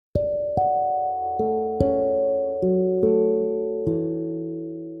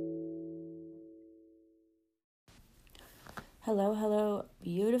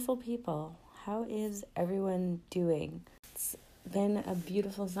beautiful people. How is everyone doing? It's been a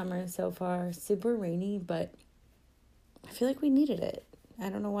beautiful summer so far. Super rainy, but I feel like we needed it. I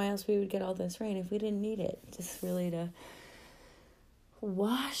don't know why else we would get all this rain if we didn't need it. Just really to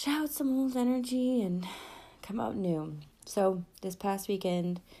wash out some old energy and come out new. So this past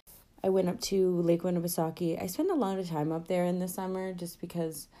weekend, I went up to Lake Winnipesaukee. I spend a lot of time up there in the summer just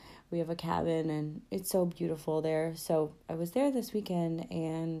because we have a cabin and it's so beautiful there. So I was there this weekend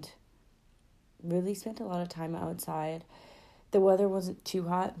and really spent a lot of time outside. The weather wasn't too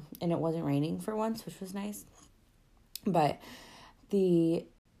hot and it wasn't raining for once, which was nice. But the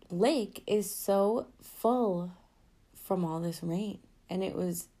lake is so full from all this rain. And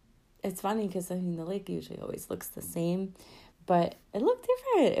it's funny because the lake usually always looks the same, but it looked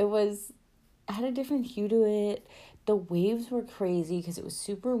different. It had a different hue to it. The waves were crazy because it was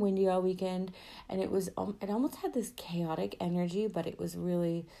super windy all weekend, and it almost had this chaotic energy, but it was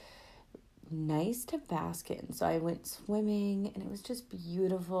really nice to bask in. So I went swimming, and it was just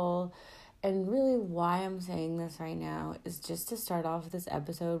beautiful. And really why I'm saying this right now is just to start off this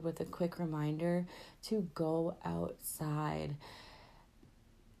episode with a quick reminder to go outside.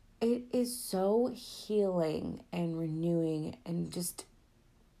 It is so healing and renewing, and just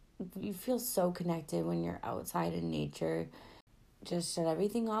you feel so connected when you're outside in nature. Just shut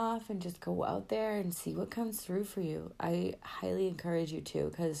everything off and just go out there and see what comes through for you. I highly encourage you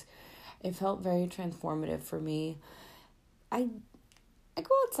to, because it felt very transformative for me. I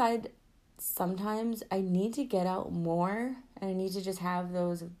go outside sometimes. I need to get out more, and I need to just have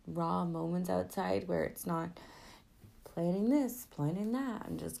those raw moments outside where it's not planning this, planning that.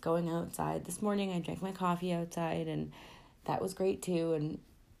 I'm just going outside. This morning I drank my coffee outside, and that was great too, and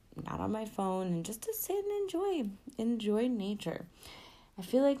not on my phone, and just to sit and enjoy nature. I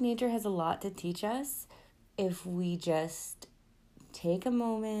feel like nature has a lot to teach us if we just take a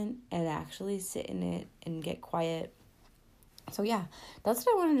moment and actually sit in it and get quiet. So yeah, that's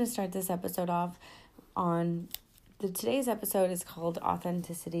what I wanted to start this episode off on. Today's episode is called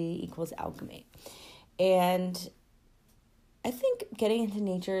Authenticity Equals Alchemy. And I think getting into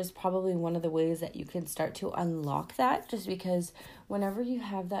nature is probably one of the ways that you can start to unlock that, just because whenever you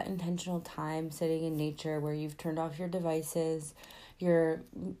have that intentional time sitting in nature where you've turned off your devices,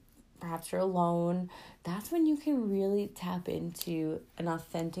 perhaps you're alone, that's when you can really tap into an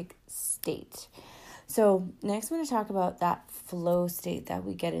authentic state. So next I'm going to talk about that flow state that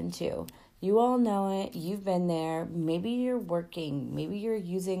we get into. You all know it. You've been there. Maybe you're working. Maybe you're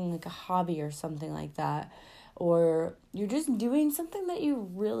using like a hobby or something like that. Or you're just doing something that you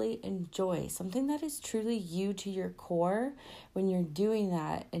really enjoy, something that is truly you to your core. When you're doing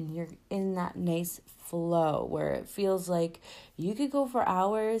that and you're in that nice flow where it feels like you could go for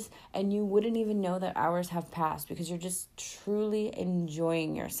hours and you wouldn't even know that hours have passed because you're just truly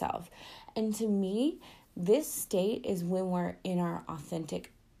enjoying yourself. And to me, this state is when we're in our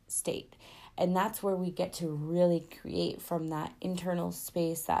authentic state. And that's where we get to really create from that internal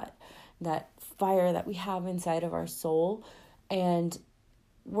space, that fire that we have inside of our soul, and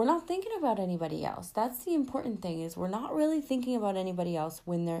we're not thinking about anybody else. That's the important thing, is we're not really thinking about anybody else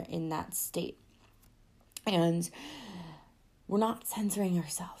when they're in that state, and we're not censoring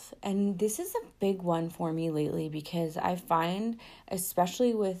ourselves. And this is a big one for me lately, because I find,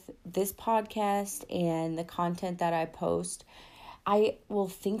 especially with this podcast and the content that I post, I will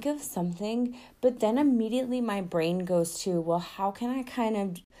think of something, but then immediately my brain goes to, well, how can I kind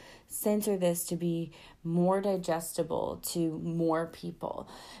of censor this to be more digestible to more people?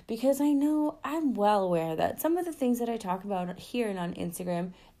 Because I'm well aware that some of the things that I talk about here and on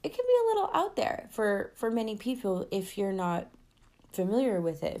Instagram, it can be a little out there for many people if you're not familiar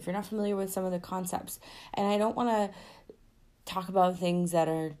with it, if you're not familiar with some of the concepts. And I don't want to talk about things that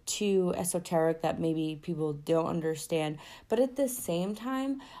are too esoteric that maybe people don't understand. But at the same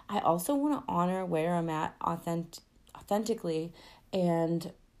time, I also want to honor where I'm at authentically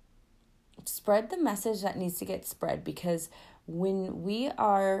and spread the message that needs to get spread. Because when we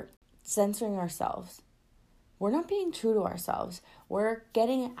are censoring ourselves, we're not being true to ourselves. We're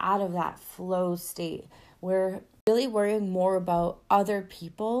getting out of that flow state. We're really worrying more about other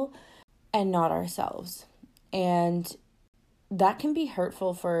people and not ourselves. And that can be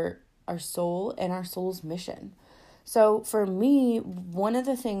hurtful for our soul and our soul's mission. So for me, one of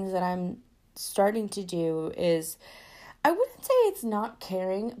the things that I'm starting to do is, I wouldn't say it's not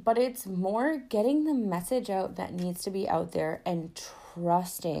caring, but it's more getting the message out that needs to be out there and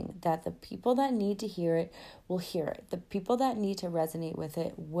trusting that the people that need to hear it will hear it. The people that need to resonate with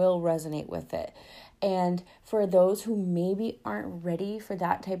it will resonate with it. And for those who maybe aren't ready for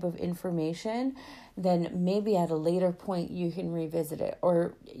that type of information, then maybe at a later point you can revisit it,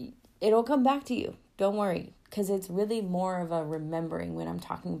 or it'll come back to you. Don't worry, because it's really more of a remembering when I'm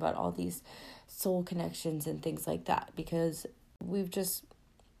talking about all these soul connections and things like that, because we've just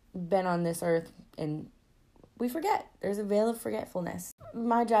been on this earth and we forget. There's a veil of forgetfulness.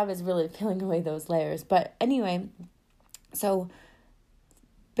 My job is really peeling away those layers. But anyway, so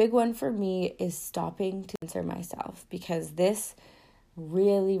big one for me is stopping to censor myself, because this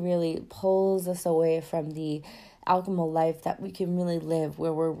really, really pulls us away from the alchemical life that we can really live,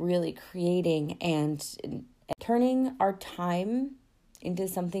 where we're really creating and turning our time into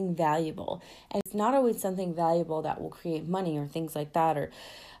something valuable. And it's not always something valuable that will create money or things like that,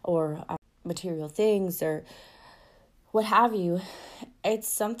 or material things or what have you. It's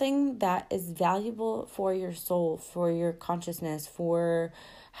something that is valuable for your soul, for your consciousness, for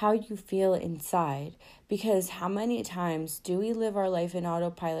how you feel inside. Because how many times do we live our life in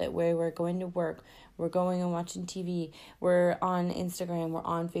autopilot, where we're going to work, we're going and watching TV, we're on Instagram, we're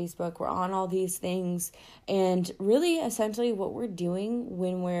on Facebook, we're on all these things. And really, essentially, what we're doing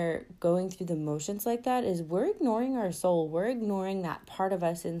when we're going through the motions like that is we're ignoring our soul. We're ignoring that part of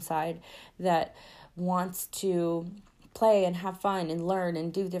us inside that wants to play and have fun and learn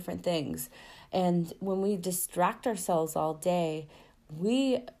and do different things. And when we distract ourselves all day,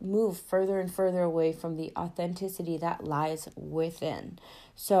 we move further and further away from the authenticity that lies within.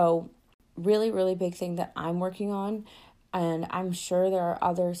 So really, really big thing that I'm working on, and I'm sure there are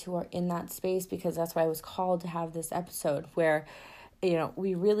others who are in that space, because that's why I was called to have this episode, where,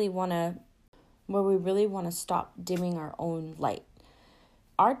 we really want to stop dimming our own light.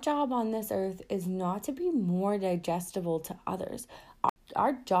 Our job on this earth is not to be more digestible to others.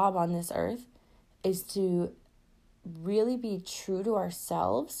 Our job on this earth is to really be true to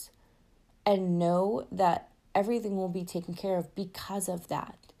ourselves and know that everything will be taken care of because of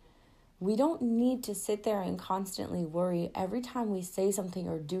that. We don't need to sit there and constantly worry every time we say something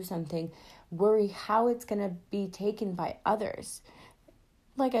or do something, worry how it's going to be taken by others.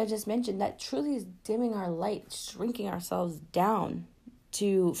 Like I just mentioned, that truly is dimming our light, shrinking ourselves down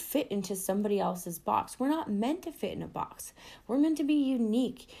to fit into somebody else's box. We're not meant to fit in a box. We're meant to be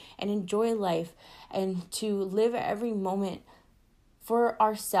unique and enjoy life and to live every moment for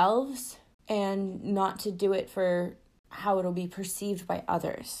ourselves and not to do it for how it'll be perceived by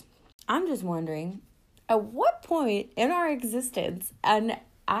others. I'm just wondering, at what point in our existence, and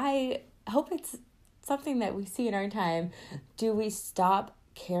I hope it's something that we see in our time, do we stop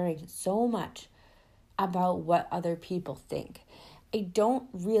caring so much about what other people think? I don't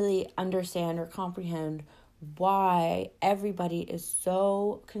really understand or comprehend why everybody is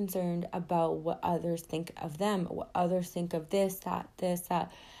so concerned about what others think of them, what others think of this,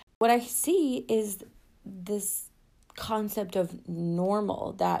 that. What I see is this concept of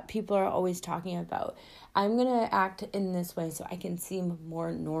normal that people are always talking about. I'm going to act in this way so I can seem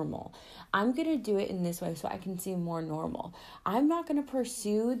more normal. I'm going to do it in this way so I can seem more normal. I'm not going to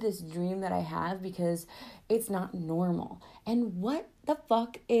pursue this dream that I have because it's not normal. And what the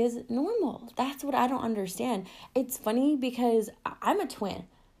fuck is normal? That's what I don't understand. It's funny because I'm a twin.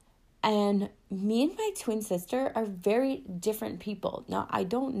 And me and my twin sister are very different people. Now, I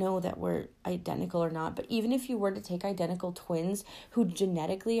don't know that we're identical or not, but even if you were to take identical twins who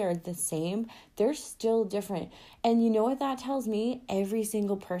genetically are the same, they're still different. And you know what that tells me? Every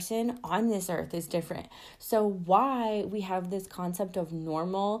single person on this earth is different. So why we have this concept of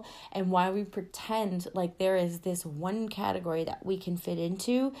normal and why we pretend like there is this one category that we can fit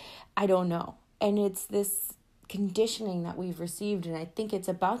into, I don't know. And it's this conditioning that we've received, and I think it's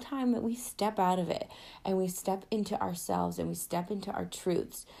about time that we step out of it and we step into ourselves and we step into our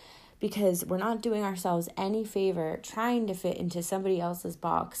truths, because we're not doing ourselves any favor trying to fit into somebody else's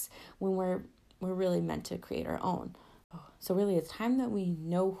box when we're really meant to create our own. So really, it's time that we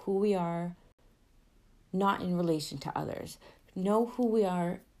know who we are, not in relation to others. Know who we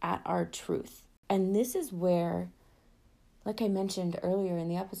are at our truth. And this is where, like I mentioned earlier in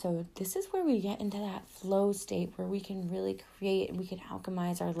the episode, this is where we get into that flow state where we can really create and we can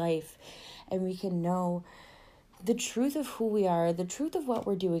alchemize our life and we can know the truth of who we are, the truth of what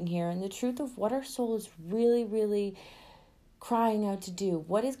we're doing here, and the truth of what our soul is really, really crying out to do.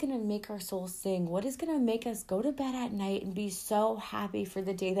 What is going to make our soul sing? What is going to make us go to bed at night and be so happy for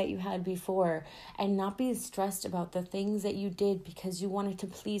the day that you had before and not be stressed about the things that you did because you wanted to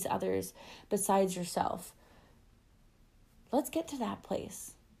please others besides yourself? Let's get to that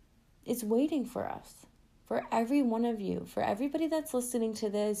place. It's waiting for us for every one of you, for everybody that's listening to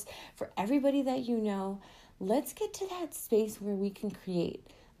this, for everybody that you know. Let's get to that space where we can create.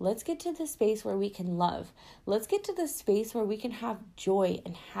 Let's get to the space where we can love. Let's get to the space where we can have joy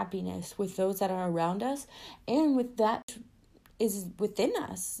and happiness with those that are around us and with that is within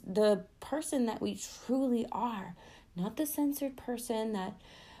us, the person that we truly are, not the censored person that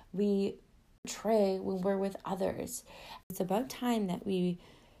we portray when we're with others. It's about time that we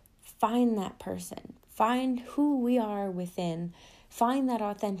find that person, find who we are within, find that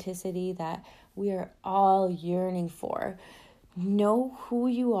authenticity that we are all yearning for. Know who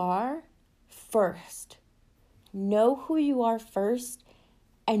you are first. Know who you are first,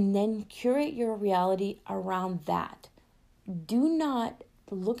 and then curate your reality around that. Do not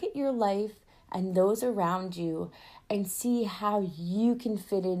look at your life and those around you and see how you can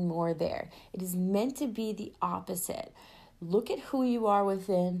fit in more there. It is meant to be the opposite. Look at who you are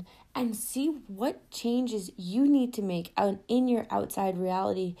within and see what changes you need to make in your outside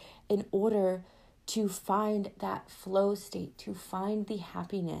reality in order to find that flow state, to find the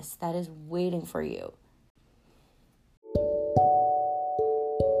happiness that is waiting for you.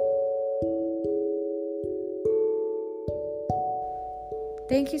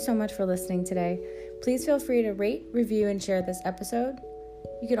 Thank you so much for listening today. Please feel free to rate, review, and share this episode.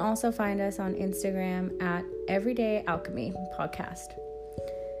 You can also find us on Instagram at Everyday Alchemy Podcast.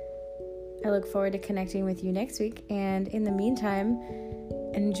 I look forward to connecting with you next week, and in the meantime,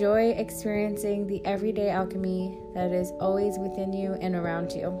 enjoy experiencing the everyday alchemy that is always within you and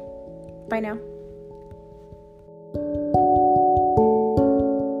around you. Bye now.